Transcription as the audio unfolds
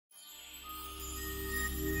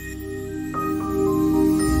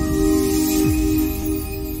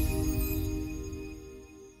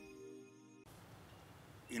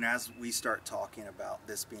as we start talking about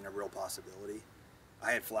this being a real possibility,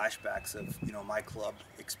 I had flashbacks of, my club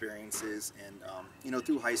experiences and,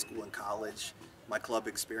 through high school and college, my club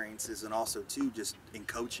experiences, and also too just in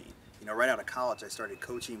coaching. Right out of college, I started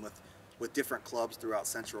coaching with different clubs throughout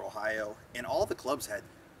Central Ohio, and all the clubs had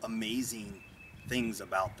amazing things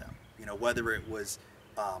about them. Whether it was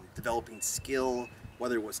developing skill,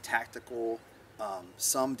 whether it was tactical,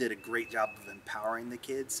 some did a great job of empowering the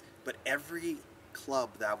kids, but every club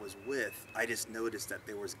that I was with, I just noticed that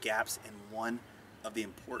there was gaps in one of the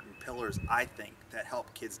important pillars, I think, that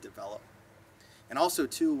help kids develop. And also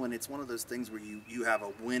too, when it's one of those things where you have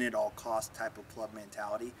a win at all cost type of club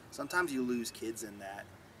mentality, sometimes you lose kids in that.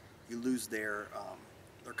 You lose their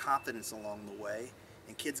confidence along the way,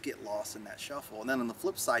 and kids get lost in that shuffle. And then on the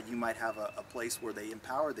flip side, you might have a place where they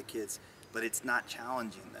empower the kids, but it's not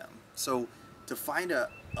challenging them. So to find a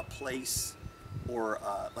place or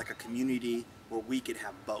like a community where we could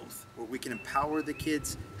have both, where we can empower the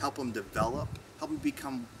kids, help them develop, help them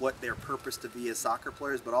become what their purpose to be as soccer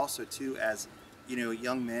players, but also too as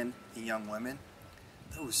young men and young women,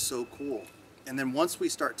 that was so cool. And then once we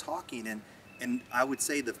start talking, and I would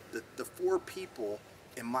say the four people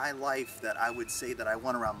in my life that I would say that I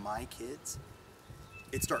want around my kids,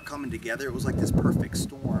 it start coming together. It was like this perfect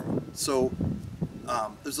storm. So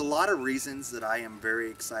there's a lot of reasons that I am very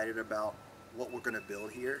excited about what we're going to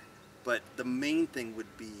build here, but the main thing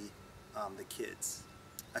would be the kids.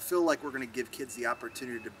 I feel like we're going to give kids the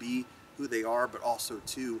opportunity to be who they are, but also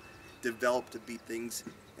to develop to be things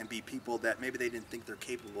and be people that maybe they didn't think they're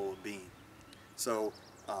capable of being. So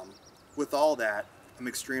with all that, I'm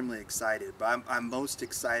extremely excited, but I'm most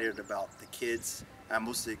excited about the kids. I'm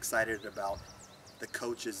most excited about the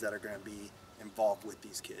coaches that are going to be involved with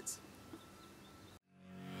these kids.